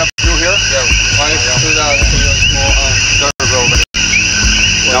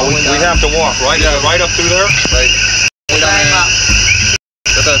 walk, right? Yeah. Right up through there? Right.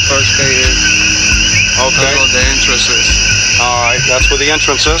 That's the first cave is. Okay. That's where the entrance is. All right, that's where the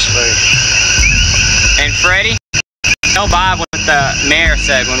entrance is. Right. And Freddie, tell Bob what the mayor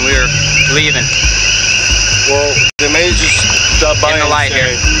said when we were leaving. Well, the mayor just stopped by in the light and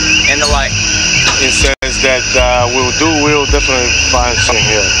here. In the light. It says that we'll definitely find something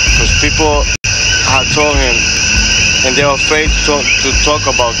here. Because people have told him, and they're afraid to talk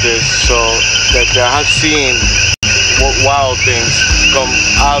about this, so that they have seen wild things come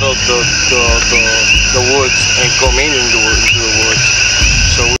out of the woods and come into the woods.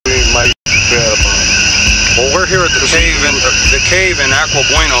 So we might be prepared about it. Well, we're here at the cave in Aqua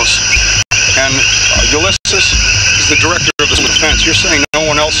Buenos, and Ulysses is the director of the defense. You're saying no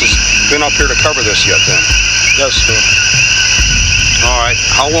one else has been up here to cover this yet, then? Yes, sir. All right.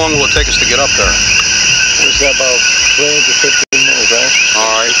 How long will it take us to get up there? It's about 20 to 15 minutes, right?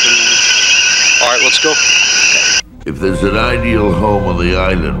 All right. All right, let's go. If there's an ideal home on the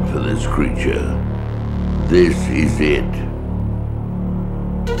island for this creature, this is it.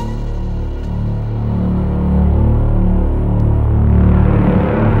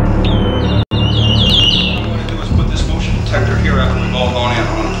 Detector here after we've all gone in.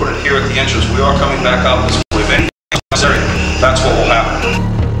 I'm going to put it here at the entrance. We are coming back out this way. If anything necessary, that's what will happen.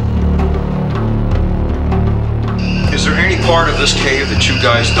 Is there any part of this cave that you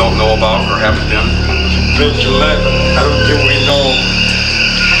guys don't know about or haven't been? I don't think we know,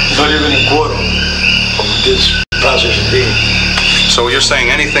 not even a quarter of this passage thing. So you're saying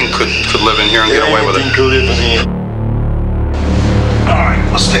anything could live in here and get away with it? Anything could live in here. All right,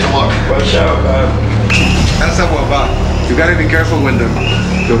 let's take a look. Watch out, That's a wabah. You gotta be careful when the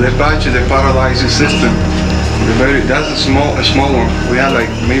patch is the paralyzing system. That's a small one. We have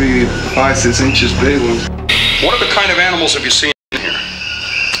like maybe 5-6 inches big ones. What other kind of animals have you seen in here?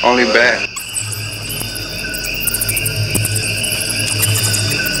 Only bear.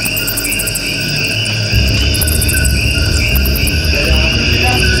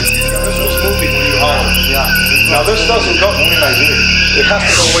 Now this doesn't go, it has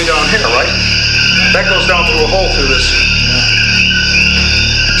to go way down here, right? That goes down through a hole through this.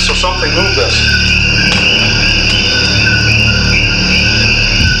 So something moved this.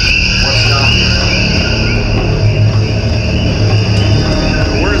 What's down here?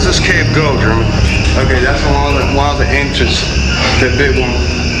 Where does this cave go, German? Okay, that's one of the entrances, the big one.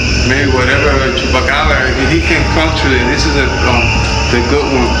 Maybe whatever Chupacabra, he can come through it. This is the good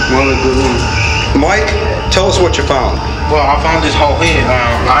one of the good ones. Mike, tell us what you found. Well, I found this hole here.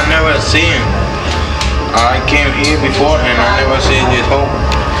 I never seen. I came here before and I never seen this hole.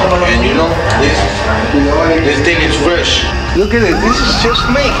 And you know, this thing is fresh. Look at it. This is just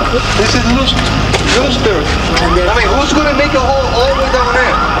me. This is loose dirt. I mean, who's gonna make a hole all the way down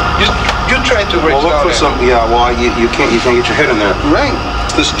there? You're trying to reach down there. Well, look for some. Yeah. Well, you can't get your head in there. Right.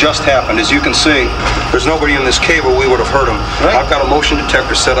 This just happened. As you can see, there's nobody in this cave or we would have heard him. Right. I've got a motion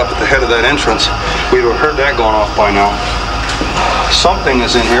detector set up at the head of that entrance. We would have heard that going off by now. Something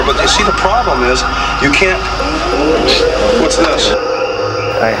is in here, but you see the problem is you can't. What's this?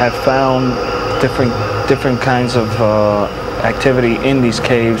 I have found different kinds of activity in these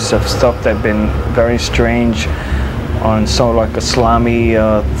caves of stuff that have been very strange, on sort of like a slimy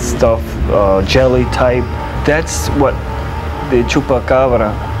stuff, jelly type. That's what the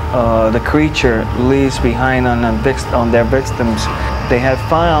Chupacabra, the creature, leaves behind on their victims. They have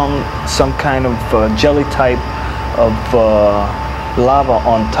found some kind of jelly type of lava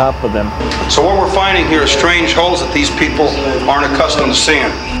on top of them. So what we're finding here is strange holes that these people aren't accustomed to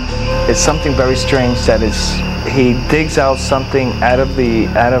seeing. It's something very strange that is. He digs out something out of the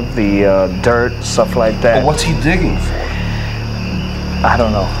dirt, stuff like that. But what's he digging for? I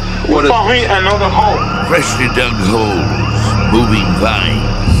don't know. We found here another hole. Freshly dug holes, moving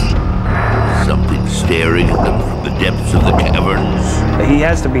vines. Something staring at them from the depths of the caverns. He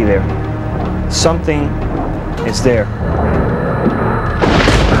has to be there. Something is there.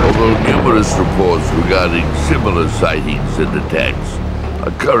 Although numerous reports regarding similar sightings and attacks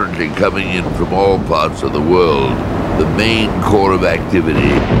are currently coming in from all parts of the world, the main core of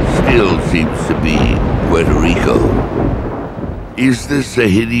activity still seems to be Puerto Rico. Is this a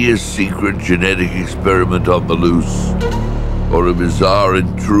hideous secret genetic experiment on the loose? Or a bizarre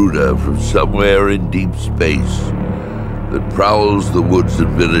intruder from somewhere in deep space that prowls the woods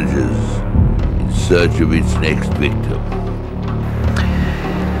and villages in search of its next victim?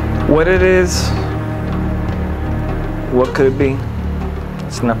 What it is, what could it be?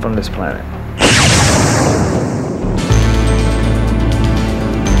 It's not from this planet.